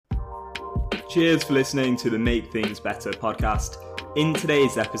Cheers for listening to the Make Things Better podcast. In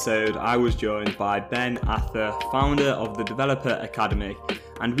today's episode, I was joined by Ben Ather, founder of the Developer Academy,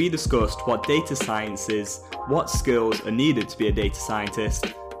 and we discussed what data science is, what skills are needed to be a data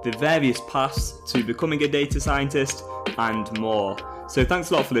scientist, the various paths to becoming a data scientist, and more. So thanks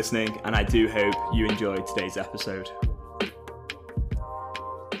a lot for listening, and I do hope you enjoyed today's episode.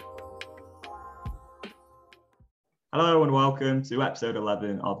 Hello and welcome to episode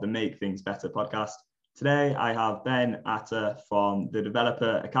 11 of the Make Things Better podcast. Today I have Ben Ather from the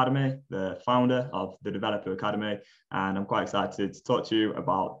Developer Academy, the founder of the Developer Academy, and I'm quite excited to talk to you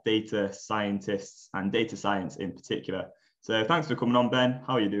about data scientists and data science in particular. So thanks for coming on, Ben.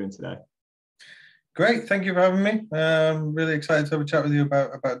 How are you doing today? Great, thank you for having me. Really excited to have a chat with you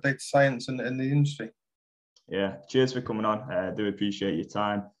about data science and the industry. Yeah, cheers for coming on. I do appreciate your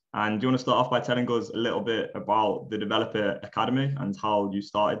time. And do you want to start off by telling us a little bit about the Developer Academy and how you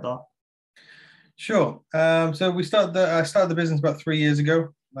started that? Sure. I started the business about 3 years ago.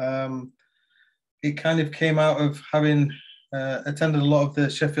 It kind of came out of having attended a lot of the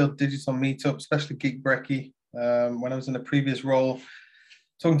Sheffield Digital Meetup, especially Geek Brekkie. When I was in a previous role,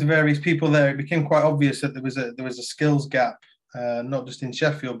 talking to various people there, it became quite obvious that there was a skills gap, not just in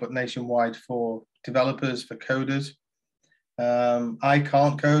Sheffield but nationwide for developers, for coders. I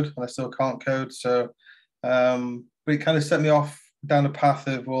can't code, and I still can't code. So, but it kind of set me off down a path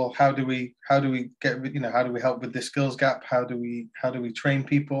of, well, how do we help with this skills gap? How do we train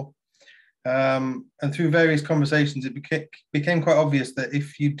people? And through various conversations, it became quite obvious that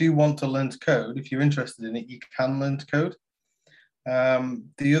if you do want to learn to code, if you're interested in it, you can learn to code.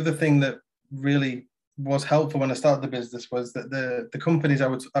 The other thing that really was helpful when I started the business was that the companies I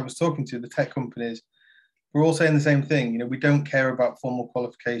was talking to, the tech companies, we're all saying the same thing. You know, we don't care about formal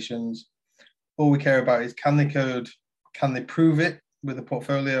qualifications. All we care about is, can they code? Can they prove it with a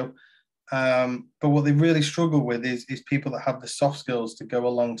portfolio? But what they really struggle with is people that have the soft skills to go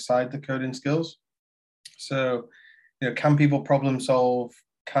alongside the coding skills. So, you know, can people problem solve?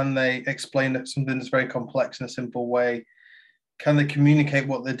 Can they explain something that's very complex in a simple way? Can they communicate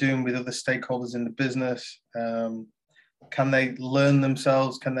what they're doing with other stakeholders in the business? Can they learn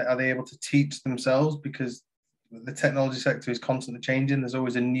themselves? Are they able to teach themselves? Because the technology sector is constantly changing. There's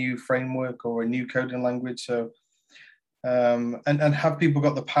always a new framework or a new coding language. So, and have people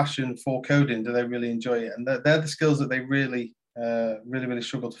got the passion for coding? Do they really enjoy it? And they're the skills that they really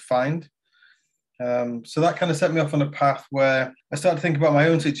struggle to find. So that kind of set me off on a path where I started to think about my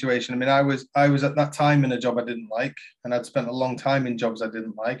own situation. I mean, I was at that time in a job I didn't like, and I'd spent a long time in jobs I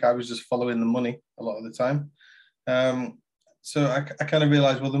didn't like. I was just following the money a lot of the time. So I kind of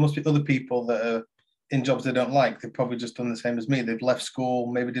realized, well, there must be other people that are in jobs they don't like. They've probably just done the same as me. They've left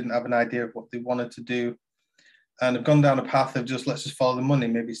school, maybe didn't have an idea of what they wanted to do, and have gone down a path of let's just follow the money,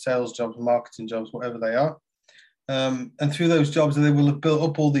 maybe sales jobs, marketing jobs, whatever they are. And through those jobs, they will have built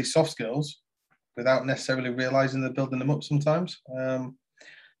up all these soft skills without necessarily realizing they're building them up sometimes.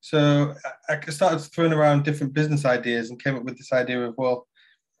 So I started throwing around different business ideas and came up with this idea of, well,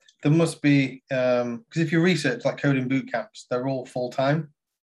 there must be, because if you research like coding boot camps, they're all full-time.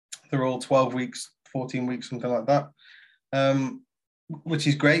 They're all 12 weeks, 14 weeks, something like that, which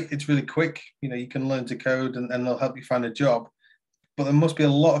is great. It's really quick. You know, you can learn to code and they'll help you find a job. But there must be a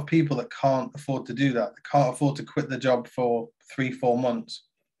lot of people that can't afford to do that. They can't afford to quit the job for 3-4 months,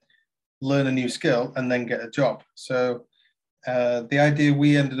 learn a new skill, and then get a job. So the idea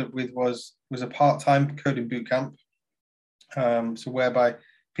we ended up with was a part-time coding boot camp. So whereby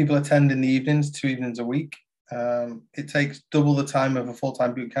people attend in the evenings, 2 evenings a week. It takes double the time of a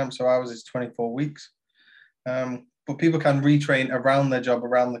full-time boot camp, so ours is 24 weeks. But people can retrain around their job,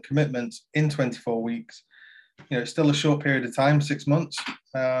 around the commitments in 24 weeks. You know, it's still a short period of time, 6 months.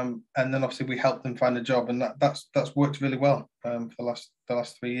 And then obviously we help them find a job, and that's worked really well for the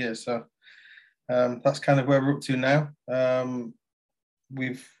last 3 years. So that's kind of where we're up to now.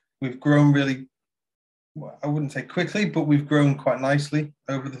 We've grown really, I wouldn't say quickly, but we've grown quite nicely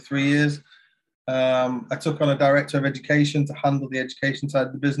over the 3 years. I took on a director of education to handle the education side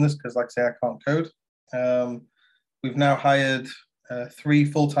of the business because, like I say, I can't code. We've now hired 3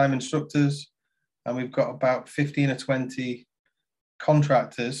 full-time instructors, and we've got about 15 or 20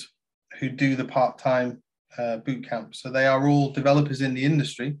 contractors who do the part-time boot camp. So they are all developers in the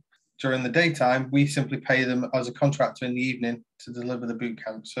industry. During the daytime, we simply pay them as a contractor in the evening to deliver the boot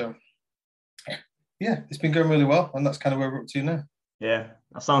camp. So yeah, it's been going really well, and that's kind of where we're up to now. Yeah,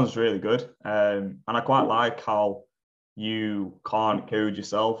 that sounds really good. And I quite like how you can't code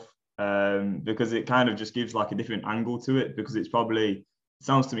yourself, because it kind of just gives like a different angle to it, because it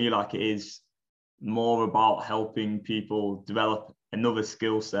sounds to me like it is more about helping people develop another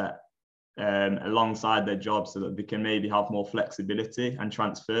skill set alongside their job so that they can maybe have more flexibility and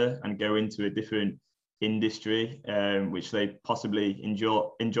transfer and go into a different industry, which they possibly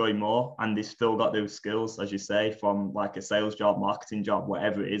enjoy more, and they've still got those skills, as you say, from like a sales job, marketing job,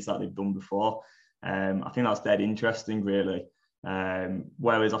 whatever it is that they've done before. I think that's dead interesting, really.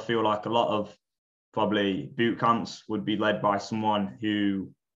 Whereas I feel like a lot of probably boot camps would be led by someone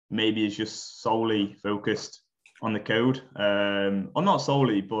who maybe is just solely focused on the code, or not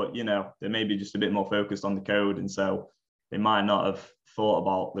solely, but they may be just a bit more focused on the code, and so they might not have thought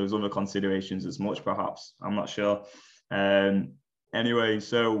about those other considerations as much, perhaps. I'm not sure. Anyway,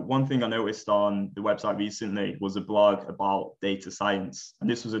 so one thing I noticed on the website recently was a blog about data science, and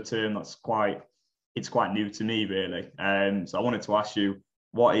this was a term that's quite new to me, really. So I wanted to ask you,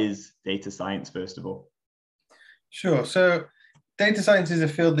 what is data science, first of all? Sure. So data science is a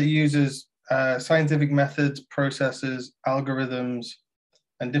field that uses scientific methods, processes, algorithms,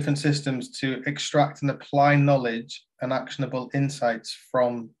 and different systems to extract and apply knowledge and actionable insights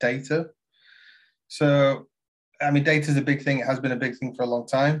from data. So, I mean, data is a big thing. It has been a big thing for a long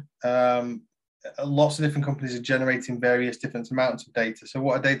time. Lots of different companies are generating various different amounts of data. So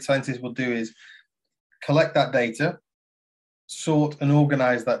what a data scientist will do is collect that data, sort and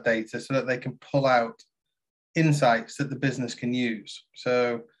organize that data so that they can pull out insights that the business can use.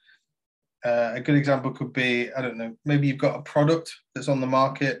 So a good example could be, I don't know, maybe you've got a product that's on the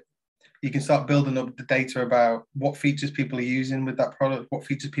market. You can start building up the data about what features people are using with that product, what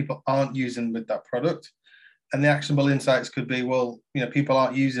features people aren't using with that product. And the actionable insights could be, well, people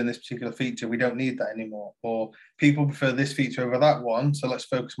aren't using this particular feature. We don't need that anymore. Or people prefer this feature over that one. So let's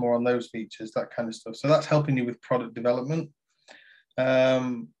focus more on those features, that kind of stuff. So that's helping you with product development.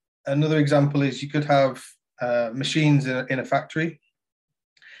 Another example is you could have machines in a factory.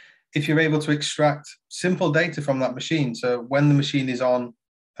 If you're able to extract simple data from that machine, so when the machine is on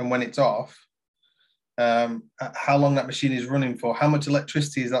and when it's off, how long that machine is running for, how much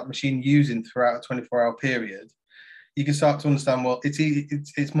electricity is that machine using throughout a 24-hour period, you can start to understand, well,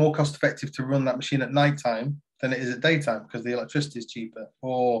 it's more cost effective to run that machine at nighttime than it is at daytime because the electricity is cheaper.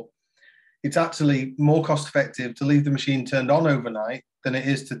 Or it's actually more cost effective to leave the machine turned on overnight than it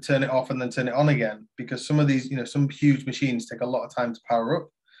is to turn it off and then turn it on again, because some of these, some huge machines take a lot of time to power up.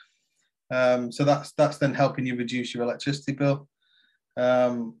 So that's then helping you reduce your electricity bill.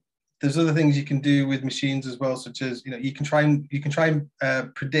 There's other things you can do with machines as well, such as you can try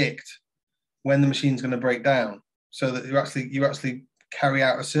and predict when the machine's going to break down, so that you actually carry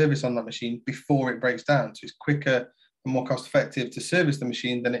out a service on that machine before it breaks down. So it's quicker and more cost effective to service the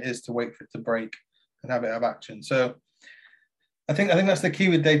machine than it is to wait for it to break and have it have action. So I think that's the key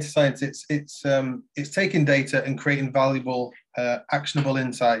with data science. It's taking data and creating valuable, actionable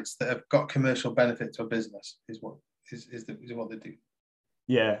insights that have got commercial benefit to a business. Is what they do.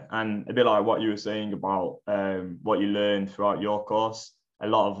 Yeah, and a bit like what you were saying about what you learned throughout your course. A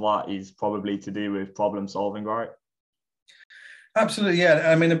lot of that is probably to do with problem solving, right? Absolutely,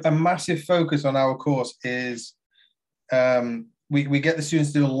 yeah. I mean, a massive focus on our course is we get the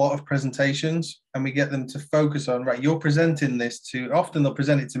students to do a lot of presentations, and we get them to focus on, right, you're presenting this to, often they'll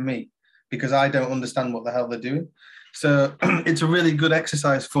present it to me because I don't understand what the hell they're doing. So it's a really good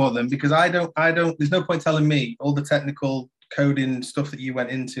exercise for them, because I don't, there's no point telling me all the technical coding stuff that you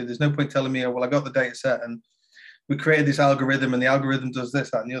went into. There's no point telling me, oh, well, I got the data set and we created this algorithm and the algorithm does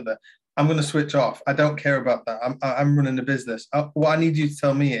this, that, and the other. I'm going to switch off. I don't care about that. I'm running a business. What I need you to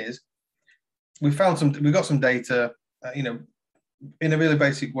tell me is, we got some data, in a really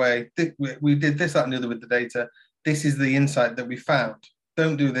basic way. We did this, that, and the other with the data. This is the insight that we found.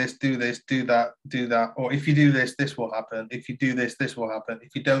 Don't do this, do that. Or if you do this, this will happen. If you do this, this will happen.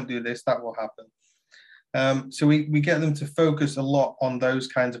 If you don't do this, that will happen. So we get them to focus a lot on those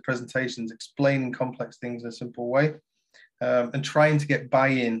kinds of presentations, explaining complex things in a simple way, and trying to get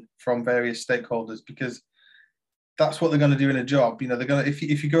buy-in from various stakeholders, because that's what they're going to do in a job. They're going to,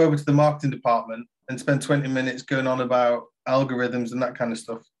 if you go over to the marketing department and spend 20 minutes going on about algorithms and that kind of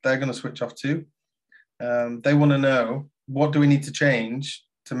stuff, they're going to switch off too. They want to know, what do we need to change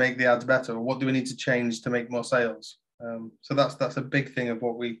to make the ads better? Or what do we need to change to make more sales? So that's a big thing of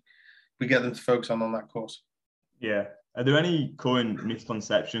what we get them to focus on that course. Yeah. Are there any current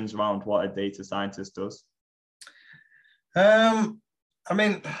misconceptions around what a data scientist does?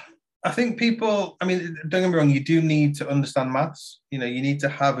 I think people, don't get me wrong, you do need to understand maths. You need to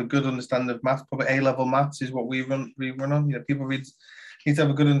have a good understanding of maths. Probably A-level maths is what we run on. People need to have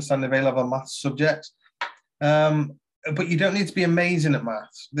a good understanding of A-level maths subjects. But you don't need to be amazing at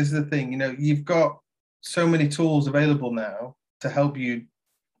maths. This is the thing, you've got so many tools available now to help you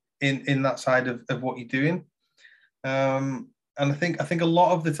in that side of what you're doing. And And I think a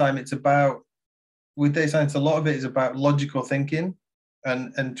lot of the time it's about, with data science, a lot of it is about logical thinking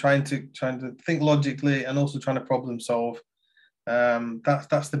and trying to think logically and also trying to problem solve.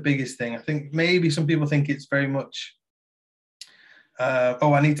 That's the biggest thing. I think maybe some people think it's very much,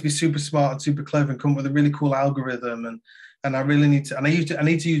 I need to be super smart and super clever and come up with a really cool algorithm, and I really need to, and I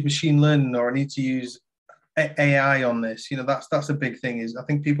need to use machine learning, or I need to use AI on this. That's a big thing. Is I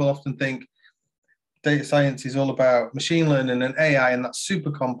think people often think data science is all about machine learning and AI, and that's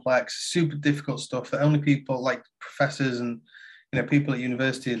super complex, super difficult stuff that only people like professors and people at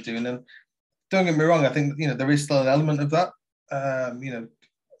university are doing. And don't get me wrong, I think there is still an element of that.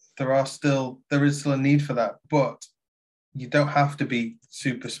 There is still a need for that, but you don't have to be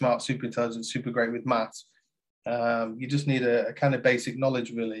super smart, super intelligent, super great with maths. You just need a kind of basic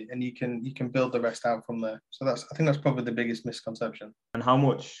knowledge, really, and you can build the rest out from there. So I think that's probably the biggest misconception. And how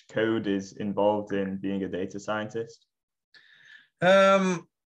much code is involved in being a data scientist?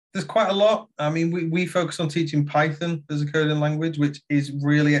 There's quite a lot. I mean, we focus on teaching Python as a coding language, which is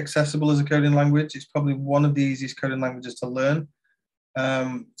really accessible as a coding language. It's probably one of the easiest coding languages to learn.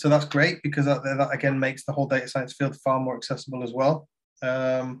 So that's great, because that again makes the whole data science field far more accessible as well.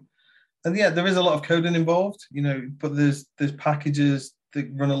 And yeah, there is a lot of coding involved, but there's packages that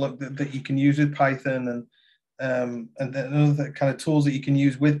run that you can use with Python, and other kind of tools that you can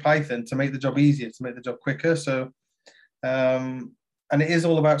use with Python to make the job easier, to make the job quicker. So, and it is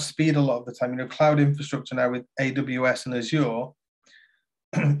all about speed a lot of the time. Cloud infrastructure now with AWS and Azure,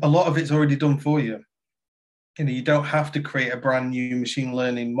 a lot of it's already done for you. You don't have to create a brand new machine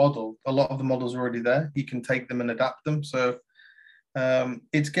learning model. A lot of the models are already there. You can take them and adapt them. So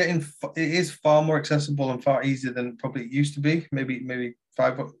it is far more accessible and far easier than probably it used to be, maybe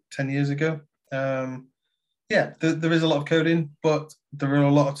 5 or 10 years ago. There is a lot of coding, but there are a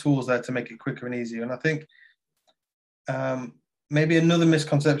lot of tools there to make it quicker and easier. And I think maybe another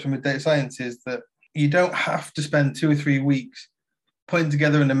misconception with data science is that you don't have to spend 2 or 3 weeks putting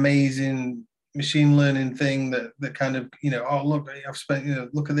together an amazing machine learning thing that kind of, look, I've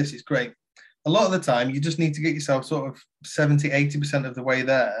spent, look at this, it's great. A lot of the time, you just need to get yourself sort of 70-80% of the way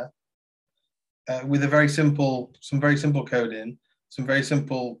there with some very simple coding, some very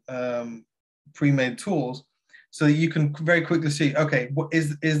simple pre-made tools, so that you can very quickly see, okay,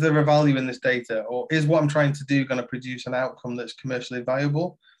 is there a value in this data, or is what I'm trying to do going to produce an outcome that's commercially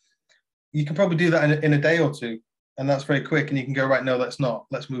viable? You can probably do that in a day or two, and that's very quick, and you can go, right, no, that's not,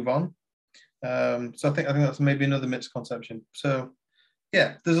 let's move on. So I think that's maybe another misconception. So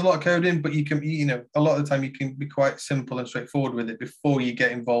yeah, there's a lot of coding, but you can, a lot of the time you can be quite simple and straightforward with it before you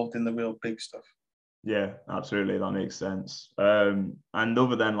get involved in the real big stuff. Yeah, absolutely. That makes sense. And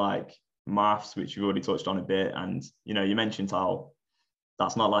other than like maths, which you've already touched on a bit, and, you mentioned how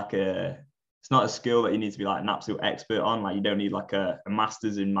that's not it's not a skill that you need to be like an absolute expert on. Like, you don't need like a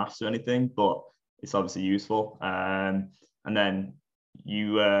master's in maths or anything, but it's obviously useful. And then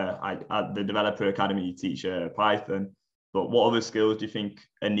you, at the Developer Academy, you teach Python. But what other skills do you think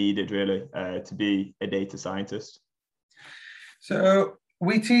are needed really to be a data scientist? So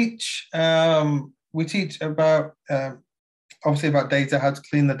we teach about obviously about data, how to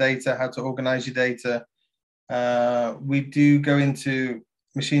clean the data, how to organize your data. We do go into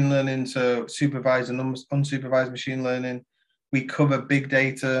machine learning, so supervised and unsupervised machine learning. We cover big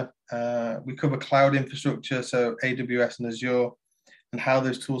data. We cover cloud infrastructure, so AWS and Azure, and how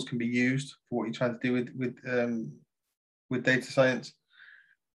those tools can be used for what you're trying to do with data science.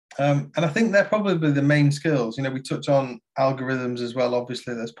 And I think they're probably the main skills. We touch on algorithms as well,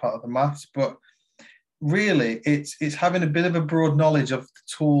 obviously that's part of the maths, but really it's having a bit of a broad knowledge of the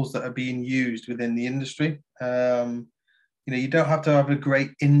tools that are being used within the industry. You don't have to have a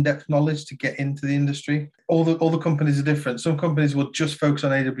great in-depth knowledge to get into the industry. All the companies are different. Some companies will just focus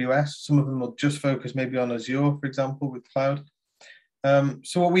on AWS. Some of them will just focus maybe on Azure, for example, with cloud.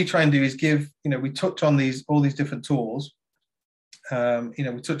 So what we try and do is we touch on all these different tools.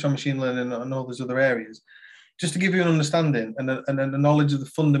 We touch on machine learning and all those other areas, just to give you an understanding and a knowledge of the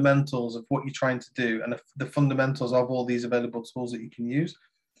fundamentals of what you're trying to do, and the fundamentals of all these available tools that you can use.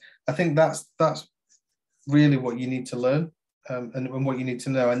 I think that's really what you need to learn, and what you need to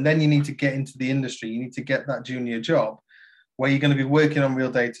know. And then you need to get into the industry. You need to get that junior job where you're going to be working on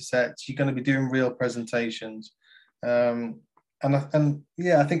real data sets. You're going to be doing real presentations. I think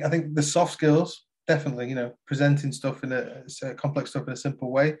the soft skills, definitely, presenting stuff in a complex stuff in a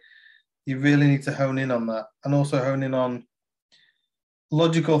simple way, you really need to hone in on that, and also hone in on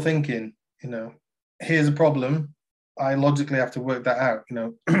logical thinking. Here's a problem, I logically have to work that out.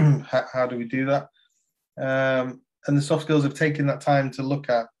 How do we do that? And the soft skills of taking that time to look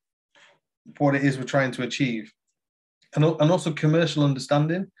at what it is we're trying to achieve, and also commercial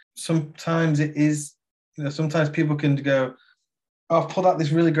understanding. Sometimes it is, sometimes people can go, oh, I've pulled out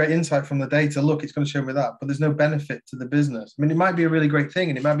this really great insight from the data. Look, it's going to show me that, but there's no benefit to the business. I mean, it might be a really great thing,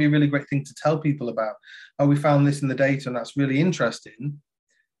 and it might be a really great thing to tell people about. Oh, we found this in the data, and that's really interesting.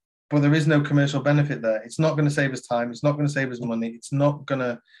 But there is no commercial benefit there. It's not going to save us time. It's not going to save us money. It's not going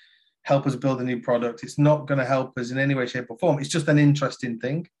to help us build a new product. It's not going to help us in any way, shape, or form. It's just an interesting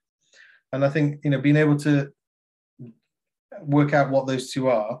thing. And I think, being able to work out what those two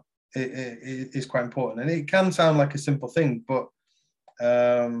are is quite important. And it can sound like a simple thing, but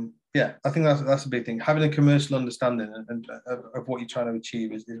yeah, I think that's a big thing. Having a commercial understanding of what you're trying to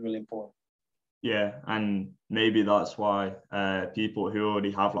achieve is really important. Yeah, and maybe that's why people who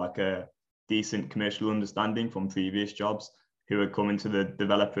already have like a decent commercial understanding from previous jobs who are coming to the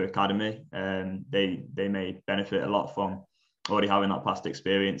Developer Academy, they may benefit a lot from already having that past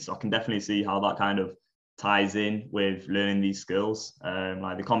experience. So I can definitely see how that kind of ties in with learning these skills.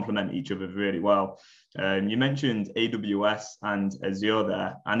 Like they complement each other really well. You mentioned AWS and Azure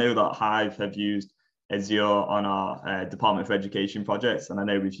there. I know that Hive have used Azure on our Department for Education projects, and I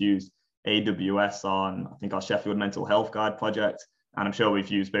know we've used AWS on, I think, our Sheffield Mental Health Guide project, and I'm sure we've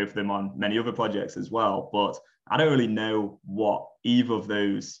used both of them on many other projects as well, but I don't really know what either of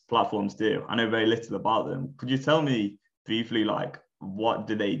those platforms do. I know very little about them. Could you tell me briefly, like, what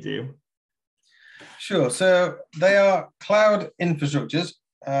do they do? Sure. So they are cloud infrastructures.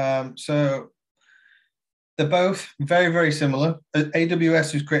 So they're both very, very similar.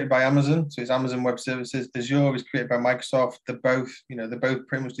 AWS is created by Amazon, so it's Amazon Web Services. Azure is created by Microsoft. They both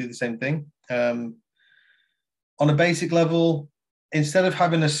pretty much do the same thing. On a basic level, instead of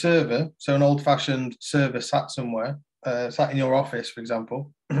having a server, so an old-fashioned server sat somewhere, sat in your office, for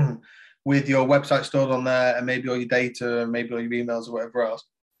example, with your website stored on there, and maybe all your data, and maybe all your emails or whatever else,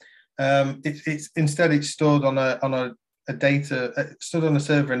 it's stored on a stood on a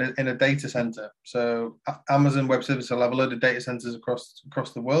server in a data center. So Amazon Web Services will have a load of data centers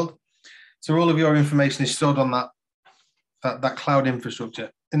across the world. So all of your information is stored on that cloud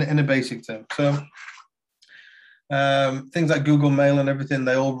infrastructure in a basic term. So things like Google Mail and everything,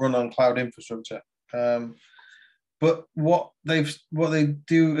 they all run on cloud infrastructure. But what they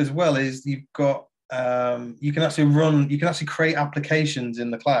do as well is you can actually create applications in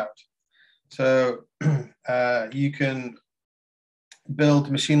the cloud. So you can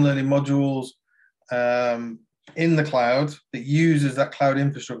build machine learning modules in the cloud that uses that cloud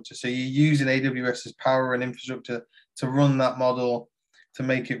infrastructure. So you're using AWS's power and infrastructure to run that model to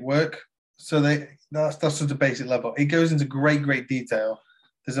make it work. So that's just a basic level. It goes into great detail.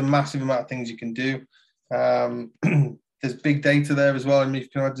 There's a massive amount of things you can do. There's big data there as well. I mean, if you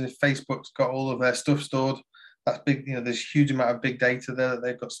can imagine, if Facebook's got all of their stuff stored, that's big. There's a huge amount of big data there that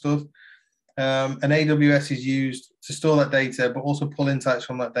they've got stored. And AWS is used to store that data, but also pull insights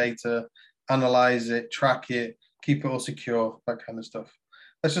from that data, analyze it, track it, keep it all secure, that kind of stuff.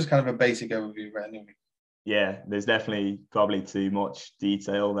 That's just kind of a basic overview, right? Anyway. Yeah, there's definitely probably too much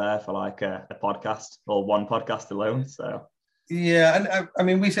detail there for like a podcast or one podcast alone. So yeah, and I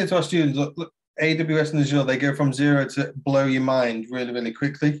mean, we say to our students, look, AWS and Azure, they go from zero to blow your mind really, really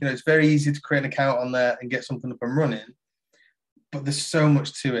quickly. It's very easy to create an account on there and get something up and running, but there's so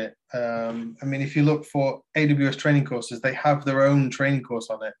much to it. I mean, if you look for AWS training courses, they have their own training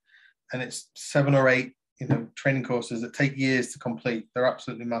course on it, and it's 7 or 8, training courses that take years to complete. They're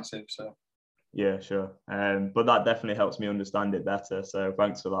absolutely massive. So. Yeah, sure. But that definitely helps me understand it better. So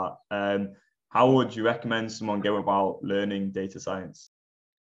thanks for that. How would you recommend someone go about learning data science?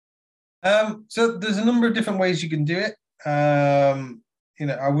 So there's a number of different ways you can do it.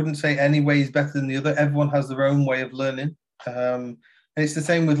 I wouldn't say any way is better than the other. Everyone has their own way of learning. And it's the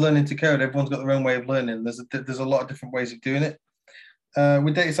same with learning to code. Everyone's got their own way of learning. There's a lot of different ways of doing it.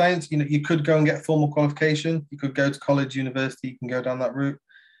 With data science, you could go and get a formal qualification. You could go to college, university. You can go down that route.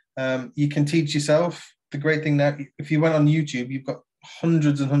 You can teach yourself. The great thing now, if you went on YouTube, you've got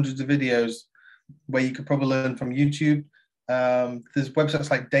hundreds and hundreds of videos where you could probably learn from YouTube. There's websites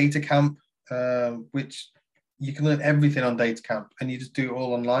like DataCamp, which you can learn everything on DataCamp, and you just do it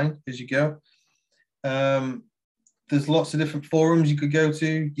all online as you go. There's lots of different forums you could go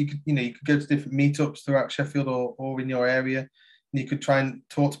to. You could go to different meetups throughout Sheffield or in your area, and you could try and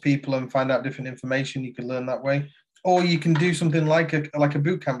talk to people and find out different information. You could learn that way. Or you can do something like a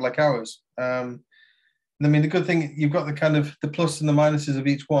boot camp like ours. I mean, the good thing, you've got the kind of the plus and the minuses of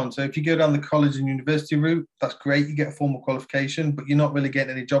each one. So if you go down the college and university route, that's great. You get a formal qualification, but you're not really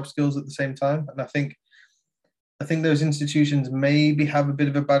getting any job skills at the same time. And I think those institutions maybe have a bit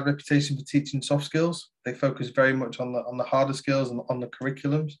of a bad reputation for teaching soft skills. They focus very much on the harder skills and on the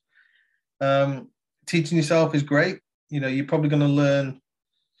curriculums. Teaching yourself is great. you're probably going to learn.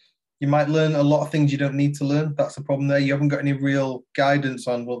 You might learn a lot of things you don't need to learn. That's the problem there. You haven't got any real guidance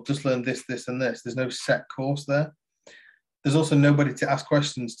on, well, just learn this, this, and this. There's no set course there. There's also nobody to ask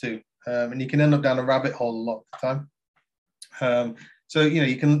questions to. And you can end up down a rabbit hole a lot of the time. So,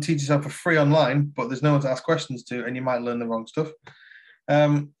 you can teach yourself for free online, but there's no one to ask questions to, and you might learn the wrong stuff.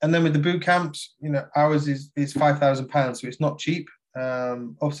 And then with the boot camps, ours is £5,000, so it's not cheap.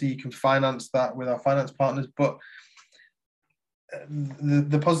 Obviously, you can finance that with our finance partners, but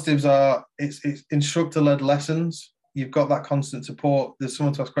the positives are it's instructor-led lessons. You've got that constant support. There's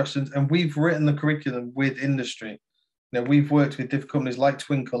someone to ask questions, and we've written the curriculum with industry. We've worked with different companies like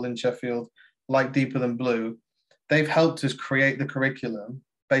Twinkle in Sheffield, like Deeper Than Blue. They've helped us create the curriculum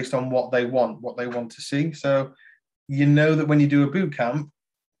based on what they want to see. So that when you do a boot camp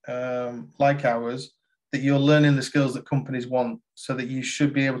like ours, that you're learning the skills that companies want, so that you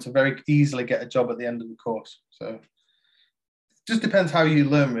should be able to very easily get a job at the end of the course. So just depends how you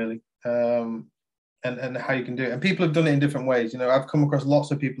learn, really, and how you can do it. And people have done it in different ways. I've come across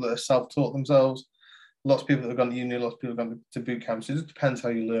lots of people that are self-taught themselves, lots of people that have gone to uni, lots of people have gone to boot camps. So it just depends how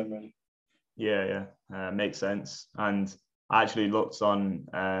you learn, really. Yeah, makes sense. And I actually looked on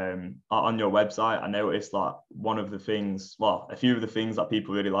your website. I noticed that a few of the things that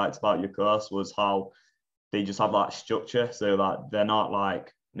people really liked about your course was how they just have that structure, so that they're not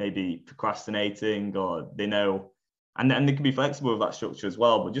like maybe procrastinating, or they know. And they can be flexible with that structure as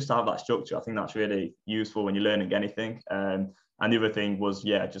well, but just to have that structure, I think that's really useful when you're learning anything. And the other thing was,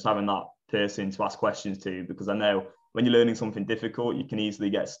 just having that person to ask questions to, because I know when you're learning something difficult, you can easily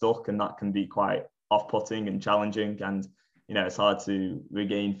get stuck, and that can be quite off-putting and challenging. And, it's hard to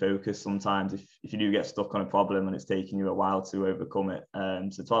regain focus sometimes if you do get stuck on a problem and it's taking you a while to overcome it.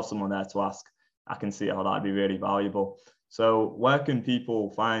 So to have someone there to ask, I can see how that'd be really valuable. So where can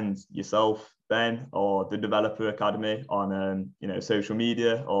people find yourself, Ben, or the Developer Academy on social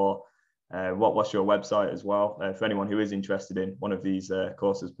media, or what's your website as well, for anyone who is interested in one of these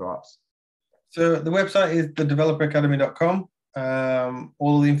courses perhaps? So the website is thedeveloperacademy.com.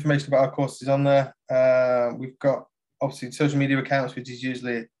 All the information about our course is on there. We've got obviously social media accounts, which is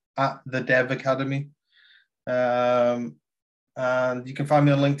usually at the Dev Academy. And you can find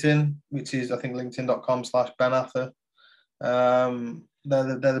me on LinkedIn, which is, I think, linkedin.com/Ben Ather.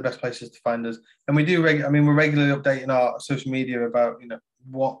 They're the best places to find us. And we do, we're regularly updating our social media about,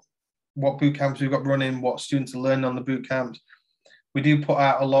 what boot camps we've got running, what students are learning on the boot camps. We do put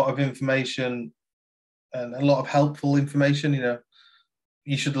out a lot of information and a lot of helpful information.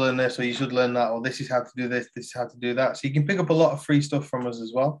 You should learn this, or you should learn that, or this is how to do this is how to do that. So you can pick up a lot of free stuff from us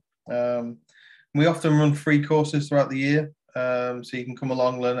as well. We often run free courses throughout the year, so you can come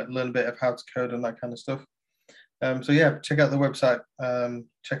along, learn a bit of how to code and that kind of stuff. Check out the website,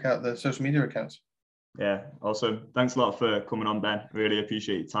 check out the social media accounts. Yeah, awesome. Thanks a lot for coming on, Ben. Really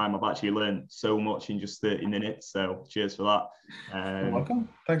appreciate your time. I've actually learned so much in just 30 minutes, so cheers for that. You're welcome.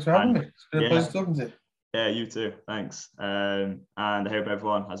 Thanks for having me. It's been a pleasure talking to you. Yeah, you too. Thanks. And I hope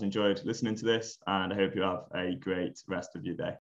everyone has enjoyed listening to this, and I hope you have a great rest of your day.